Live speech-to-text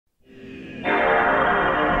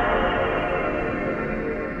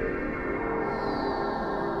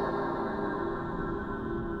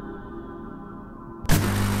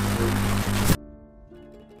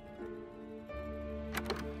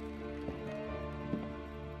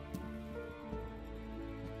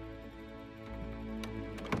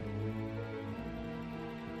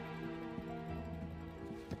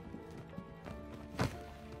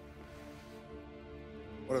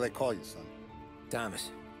they call you, son?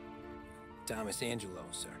 Thomas. Thomas Angelo,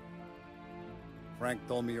 sir. Frank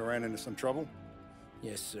told me you ran into some trouble?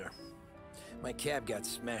 Yes, sir. My cab got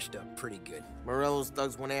smashed up pretty good. Morello's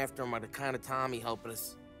thugs went after him on account of Tommy helping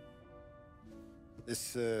us.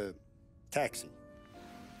 This, taxi,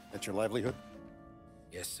 that's your livelihood?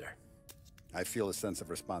 Yes, sir. I feel a sense of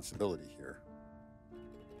responsibility here.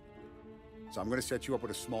 So I'm gonna set you up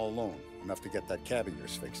with a small loan, enough to get that cab of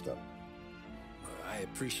yours fixed up. I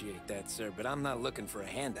appreciate that, sir, but I'm not looking for a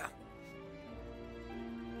handout.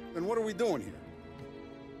 Then what are we doing here?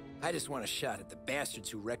 I just want a shot at the bastards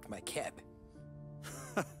who wrecked my cab.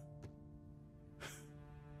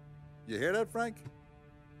 You hear that, Frank?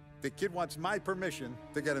 The kid wants my permission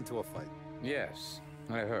to get into a fight. Yes,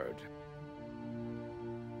 I heard.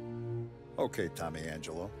 Okay, Tommy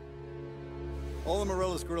Angelo. All the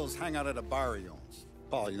Morello's girls hang out at a bar he owns.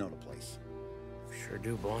 Paul, you know the place. Sure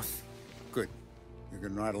do, boss. Good. You're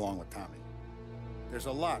gonna ride along with Tommy. There's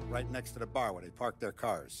a lot right next to the bar where they park their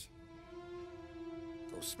cars.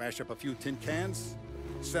 Go smash up a few tin cans,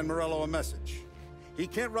 send Morello a message. He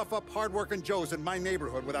can't rough up hard-working Joes in my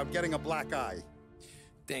neighborhood without getting a black eye.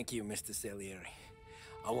 Thank you, Mr. Salieri.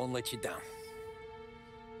 I won't let you down.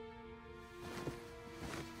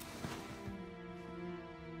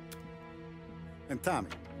 And Tommy,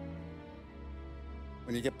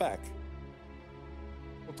 when you get back,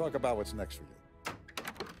 we'll talk about what's next for you.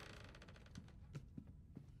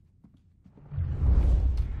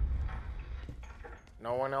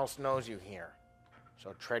 No one else knows you here,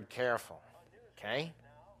 so tread careful, okay?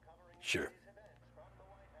 Sure.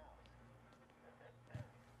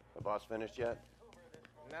 The boss finished yet?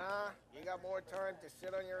 Nah, you got more time to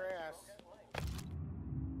sit on your ass.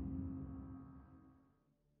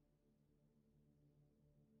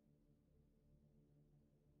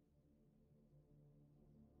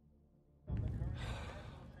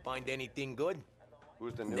 Find anything good?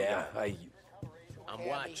 Who's the new Yeah, guy? I'm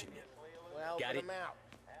watching you. Well, Got get it? him out.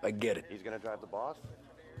 I get it. He's gonna drive the boss?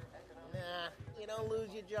 Nah, you don't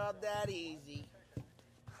lose your job that easy.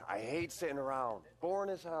 I hate sitting around. Boring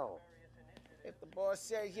as hell. If the boss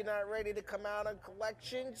says you're not ready to come out on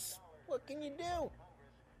collections, what can you do?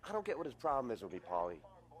 I don't get what his problem is with me, Paulie.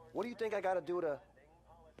 What do you think I gotta do to...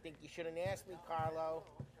 Think you shouldn't ask me, Carlo.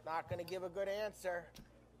 Not gonna give a good answer.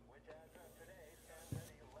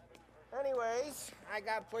 Anyways, I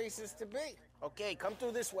got places to be. Okay, come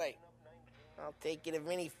through this way. I'll take you to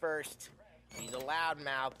Vinny first. He's a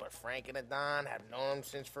loudmouth, but Frank and the Don have known him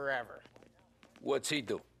since forever. What's he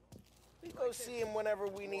do? We go see him whenever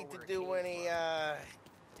we need to do any,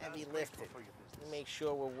 heavy lifting. We make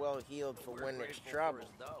sure we're well healed for when there's trouble.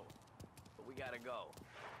 But we gotta go.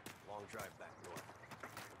 Long drive back north.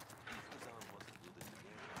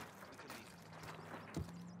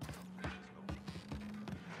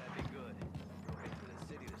 That'd be good. Drove into the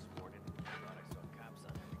city this morning. Thought I saw cops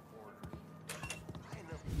on the corner.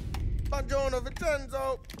 Buongiorno,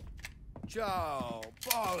 Vincenzo! Ciao,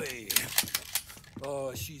 Polly.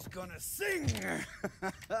 Oh, she's gonna sing.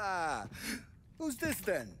 Who's this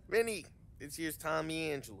then? Vinny, this here's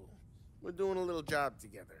Tommy Angelo. We're doing a little job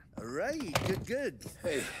together. All right, good.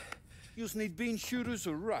 Hey, you need bean shooters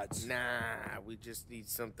or rods? Nah, we just need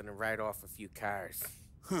something to write off a few cars.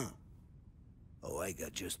 Huh. Oh, I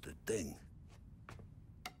got just the thing.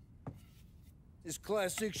 This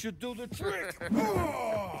classic should do the trick.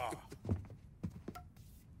 Oh!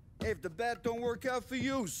 Hey, if the bat don't work out for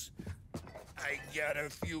yous, I got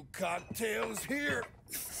a few cocktails here.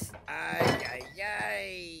 Ay, ay,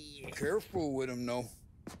 ay. Careful with them, though.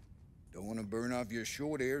 Don't want to burn off your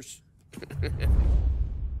short hairs.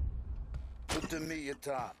 Put the meat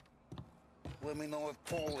atop. Let me know if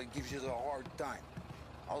Paulie gives you the hard time.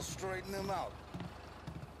 I'll straighten him out.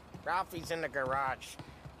 Ralphie's in the garage.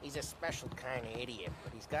 He's a special kind of idiot,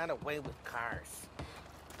 but he's got a way with cars.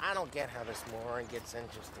 I don't get how this moron gets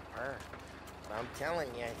interest in her. But I'm telling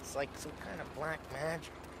you, it's like some kind of black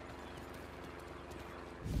magic.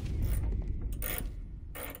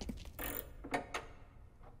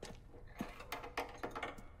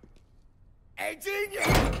 Hey, genius!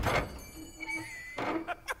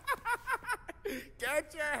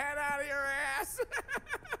 Get your head out of your ass!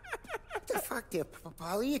 What the fuck there,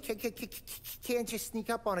 Polly? You can't just sneak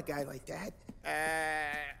up on a guy like that.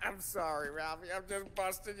 I'm sorry, Ralphie. I'm just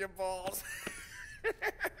busting your balls.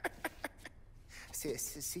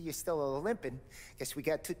 See, you're still limping. Guess we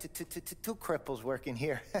got two cripples working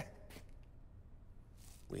here.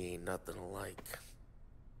 We ain't nothing alike.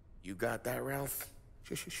 You got that, Ralph?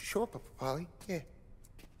 Sure, Polly. Yeah.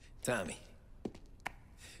 Tommy.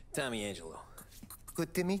 Tommy Angelo.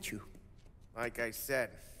 Good to meet you. Like I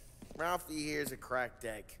said, Ralphie here's a cracked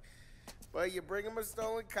egg. But you bring him a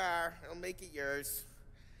stolen car, he'll make it yours.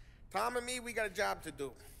 Tom and me, we got a job to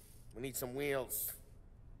do. We need some wheels.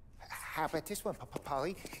 How about this one,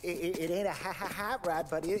 Polly? It ain't a hot rod,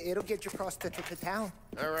 but it'll get you across the town.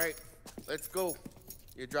 All right, let's go.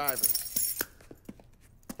 You're driving.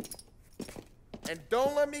 And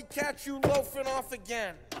don't let me catch you loafing off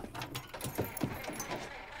again.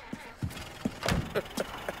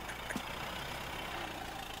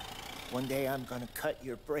 One day I'm gonna cut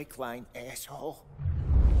your brake line, asshole.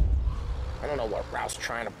 I don't know what Ralph's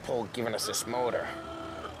trying to pull giving us this motor.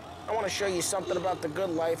 I want to show you something about the good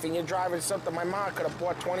life, and you're driving something my mom could have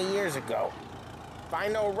bought 20 years ago. If I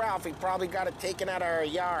know Ralph, he probably got it taken out of our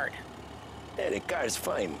yard. Yeah, the car's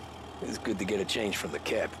fine. It's good to get a change from the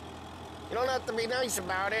cab. You don't have to be nice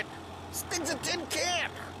about it. This thing's a tin can.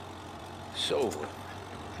 So,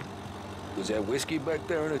 was that whiskey back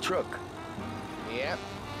there in the truck? Yep,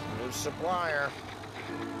 new supplier.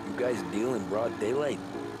 You guys deal in broad daylight?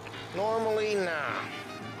 Normally, nah.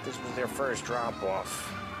 This was their first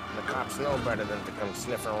drop-off. The cops know better than to come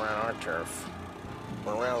sniffing around our turf.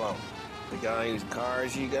 Morello, the guy whose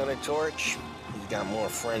cars you gotta torch, he's got more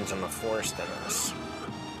friends on the force than us.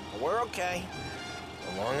 But we're okay,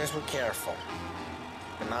 as long as we're careful.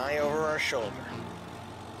 Keep an eye over our shoulder.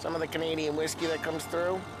 Some of the Canadian whiskey that comes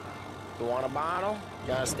through, you want a bottle?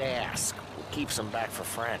 Just ask. We'll keep some back for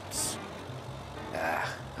friends.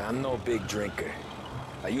 I'm no big drinker.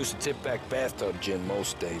 I used to tip back bathtub gin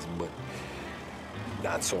most days, but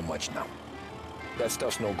not so much now. That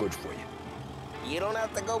stuff's no good for you. You don't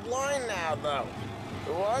have to go blind now, though.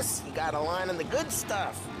 To us, you got a line on the good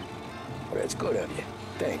stuff. Well, that's good of you.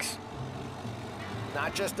 Thanks.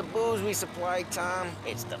 Not just the booze we supply, Tom.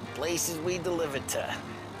 It's the places we deliver to.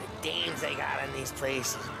 The dames they got in these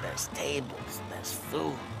places. Best tables, best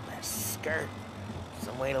food, best skirt.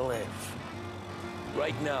 Some way to live.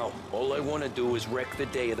 Right now, all I want to do is wreck the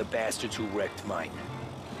day of the bastards who wrecked mine.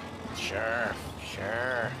 Sure.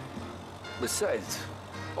 Besides,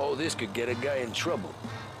 all this could get a guy in trouble.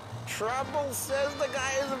 Trouble, says the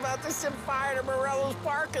guy who's about to set fire to Morello's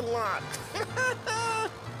parking lot.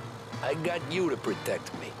 I got you to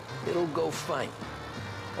protect me. It'll go fine.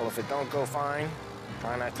 Well, if it don't go fine,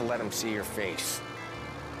 try not to let him see your face.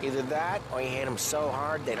 Either that, or you hit him so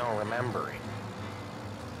hard they don't remember it.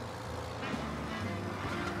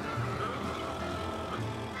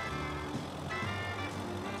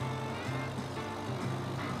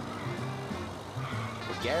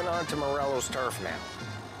 Get onto Morello's turf now.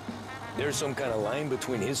 There's some kind of line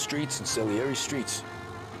between his streets and Salieri's streets.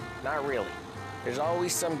 Not really. There's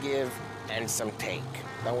always some give and some take.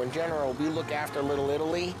 Though in general, we look after Little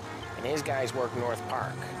Italy, and his guys work North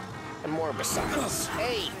Park. And more besides.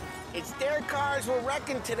 Hey, it's their cars we're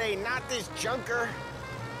wrecking today, not this junker.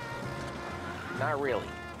 Not really.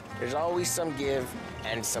 There's always some give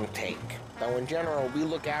and some take. Though in general, we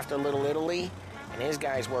look after Little Italy, and his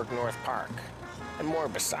guys work North Park. And more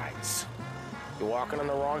besides. You're walking on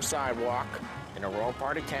the wrong sidewalk, in the wrong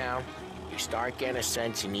part of town, you start getting a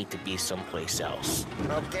sense you need to be someplace else.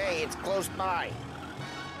 Okay, it's close by.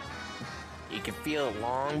 You can feel it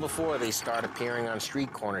long before they start appearing on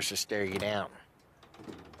street corners to stare you down.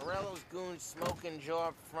 Morello's goons smoke and jaw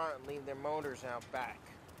up front and leave their motors out back.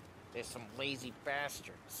 There's some lazy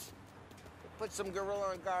bastards. They put some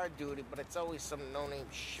gorilla on guard duty, but it's always some no-name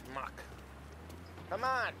schmuck. Come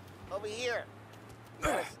on, over here. You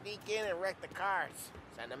gotta sneak in and wreck the cars.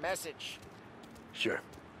 Send a message. Sure.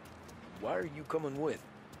 Why are you coming with?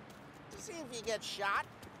 To see if you get shot.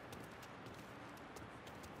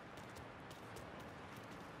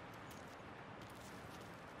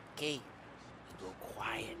 Okay, you go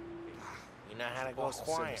quiet. You know how to go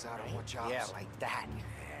quiet, right? Yeah, like that. Yeah,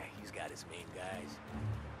 he's got his main guys.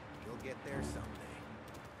 He'll get there someday.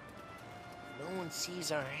 No one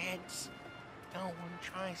sees our heads. No one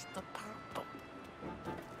tries to pop them.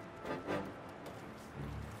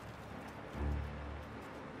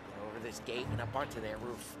 Get over this gate and up onto their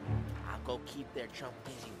roof. I'll go keep their chump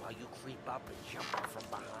busy while you creep up and jump up from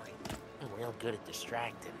behind. I'm real good at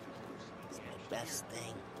distracting. It's my best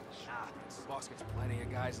thing. The boss gets plenty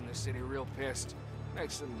of guys in this city real pissed.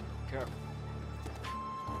 Makes them careful.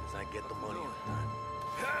 As long as I get the money on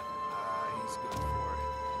time. He's good for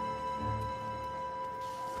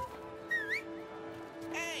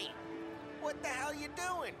it. Hey! What the hell you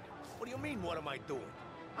doing? What do you mean, what am I doing?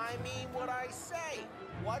 I mean what I say.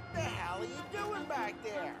 What the hell are you doing back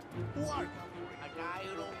there? Who are you? A guy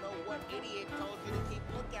who don't know what idiot told you to keep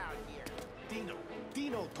lookout here.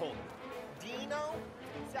 Dino told me. Dino?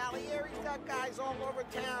 Salieri's got guys all over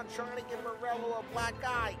town trying to give Morello a black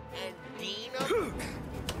eye. And Dino?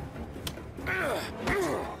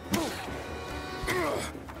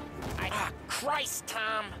 Christ,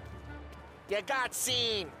 Tom! You got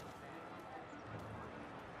seen!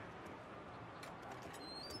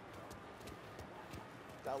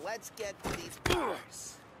 So let's get to these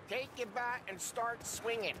cars. Take your bat and start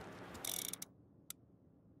swinging.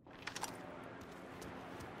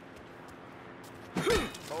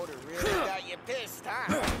 Motor really got you pissed,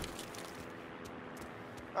 huh?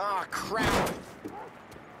 Oh, crap.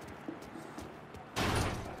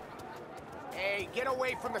 Hey, get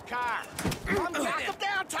away from the car. Knock him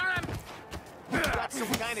down, Tom! Got some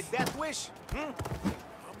kind of death wish? I'm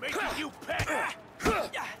making you pay.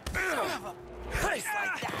 Just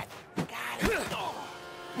like that. Got it.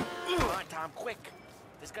 Come on, Tom, quick.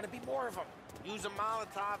 There's gonna be more of them. Use a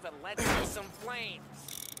Molotov and let's see some flames.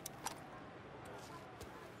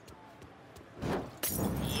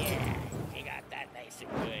 Yeah, you got that nice and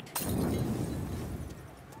good.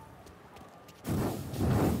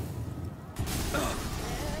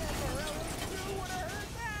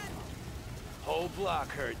 Whole block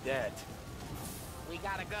heard that. We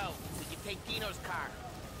gotta go. We can take Dino's car.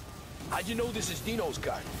 How'd you know this is Dino's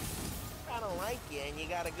car? I don't like you and you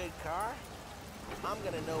got a good car. I'm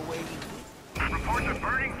gonna know where you Reports of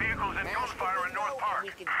burning vehicles and gunfire in North Park. We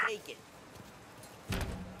can take it.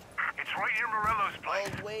 It's right near Morello's place.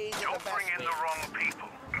 Old ways are Don't the best bring in ways. the wrong people.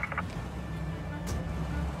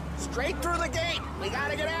 Straight through the gate. We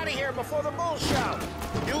gotta get out of here before the bull show.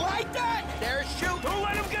 You like that? They're shooting. Don't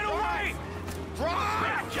let him get away!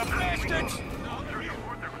 Drive, you bastards!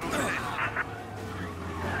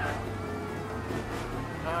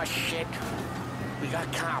 Oh, shit. We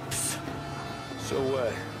got cops. So,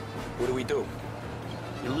 what do we do?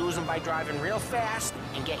 You lose them by driving real fast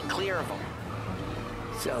and getting clear of them.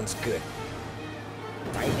 Sounds good.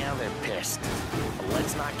 Right now they're pissed. But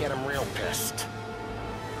let's not get them real pissed.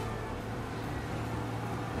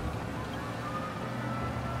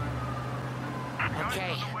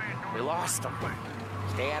 Okay, we lost them.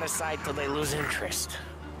 Stay out of sight till they lose interest.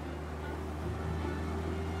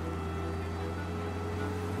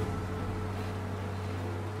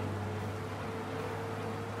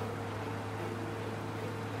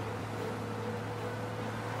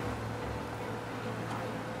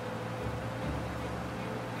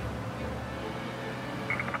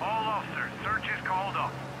 All officers, search is called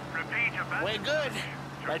up. Repeat, We're good.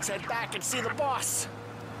 Let's head back and see the boss.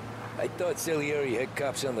 I thought Salieri had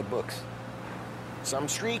cops on the books. Some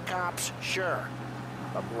street cops, sure.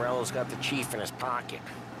 But Morello's got the chief in his pocket.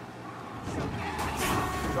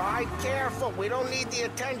 Drive careful. We don't need the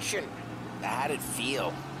attention. How'd it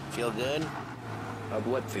feel? Feel good? How'd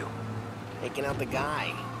what feel? Taking out the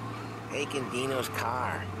guy. Taking Dino's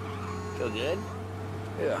car. Feel good?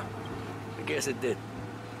 Yeah, I guess it did.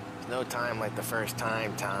 There's no time like the first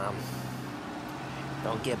time, Tom.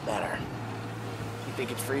 Don't get better. You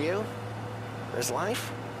think it's for you? This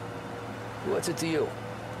life? What's it to you?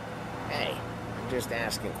 Hey, I'm just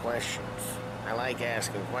asking questions. I like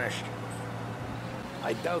asking questions.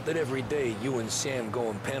 I doubt that every day you and Sam go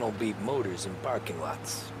and panel beat motors in parking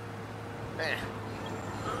lots. There's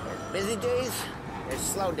busy days, there's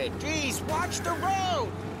slow days. Jeez, watch the road!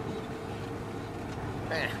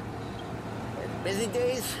 There's busy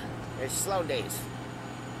days, there's slow days.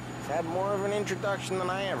 It's had more of an introduction than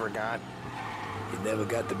I ever got. You never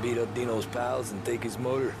got to beat up Dino's pals and take his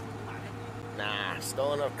motor? Nah,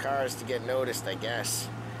 stole enough cars to get noticed, I guess.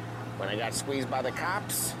 When I got squeezed by the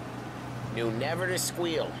cops, knew never to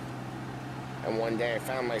squeal. And one day I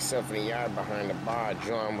found myself in a yard behind a bar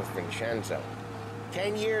drawn with Vincenzo.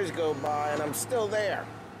 10 years go by and I'm still there.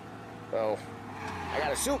 So, I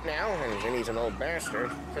got a suit now, and Vinny's an old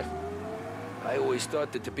bastard. I always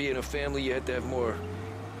thought that to be in a family you had to have more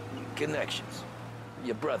connections.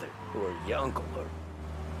 Your brother, or your uncle, or...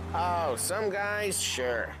 Oh, some guys,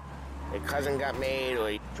 sure. Their cousin got made,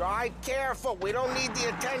 or... Drive careful, we don't need the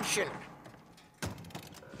attention.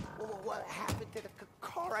 What happened to the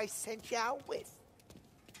car I sent you out with?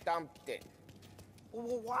 Dumped it.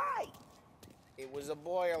 Why? It was a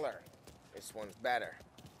boiler. This one's better.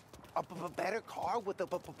 A better car with a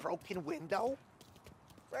broken window?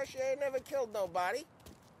 Fresh air never killed nobody.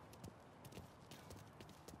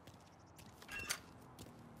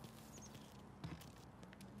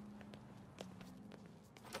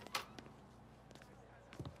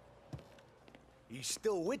 He's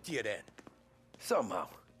still with you then? Somehow,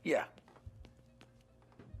 yeah.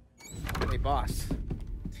 Hey, boss.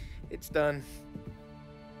 It's done.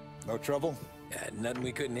 No trouble? Yeah, nothing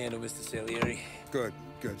we couldn't handle, Mr. Salieri. Good,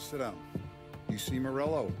 good. Sit down. You see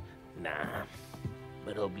Morello? Nah.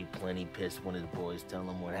 But he'll be plenty pissed when his boys tell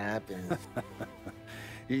him what happened.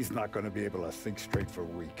 He's not going to be able to think straight for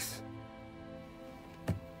weeks.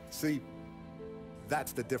 See,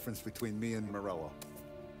 that's the difference between me and Morello.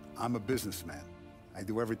 I'm a businessman. I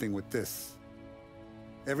do everything with this.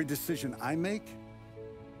 Every decision I make,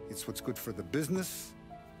 it's what's good for the business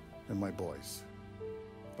and my boys.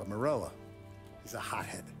 But Morello, he's a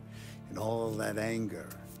hothead. And all that anger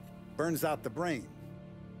burns out the brain.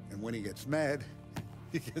 And when he gets mad,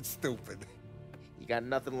 he gets stupid. You got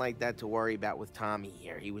nothing like that to worry about with Tommy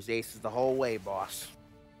here. He was aces the whole way, boss.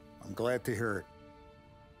 I'm glad to hear it.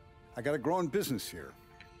 I got a growing business here.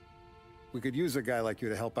 We could use a guy like you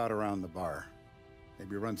to help out around the bar.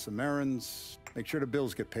 Maybe run some errands, make sure the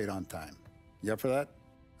bills get paid on time. You up for that?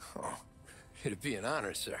 Oh, it'd be an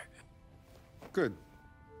honor, sir. Good.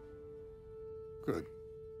 Good.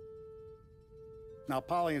 Now,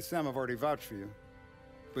 Polly and Sam have already vouched for you.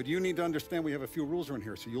 But you need to understand we have a few rules around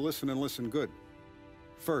here, so you listen and listen good.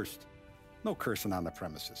 First, no cursing on the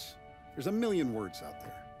premises. There's a million words out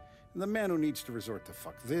there. And the man who needs to resort to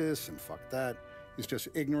fuck this and fuck that is just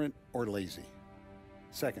ignorant or lazy.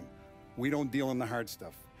 Second, we don't deal in the hard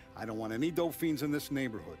stuff. I don't want any dope fiends in this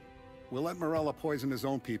neighborhood. We'll let Morello poison his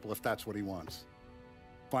own people if that's what he wants.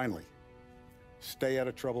 Finally, stay out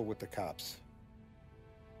of trouble with the cops.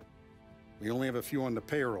 We only have a few on the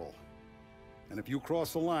payroll. And if you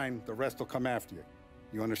cross the line, the rest will come after you.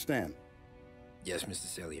 You understand? Yes, Mr.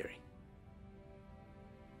 Salieri.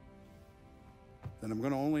 Then I'm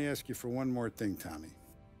gonna only ask you for one more thing, Tommy.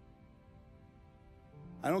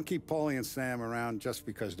 I don't keep Paulie and Sam around just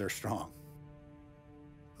because they're strong.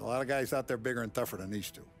 A lot of guys out there bigger and tougher than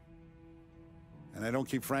these two. And I don't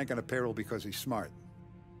keep Frank on a payroll because he's smart.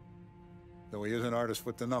 Though he is an artist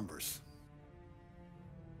with the numbers.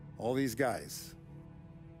 All these guys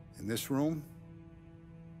in this room,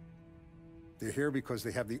 they're here because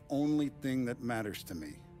they have the only thing that matters to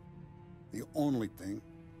me. The only thing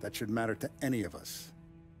that should matter to any of us.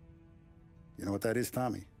 You know what that is,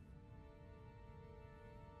 Tommy?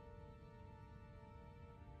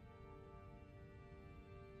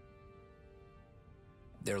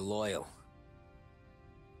 They're loyal.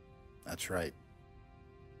 That's right.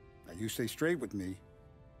 Now you stay straight with me,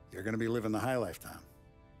 you're gonna be living the high life, Tom.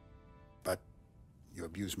 But you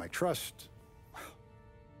abuse my trust.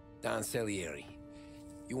 Don Salieri,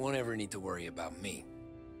 you won't ever need to worry about me.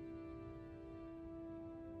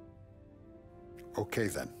 Okay,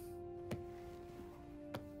 then.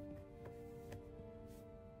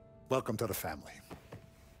 Welcome to the family.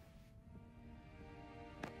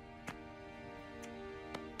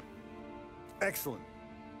 Excellent.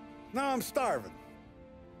 Now I'm starving.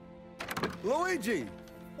 Luigi,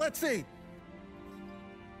 let's eat.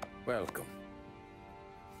 Welcome.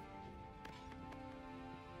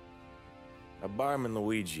 A barman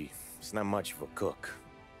Luigi is not much of a cook.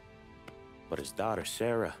 But his daughter,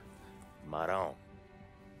 Sarah, Maron.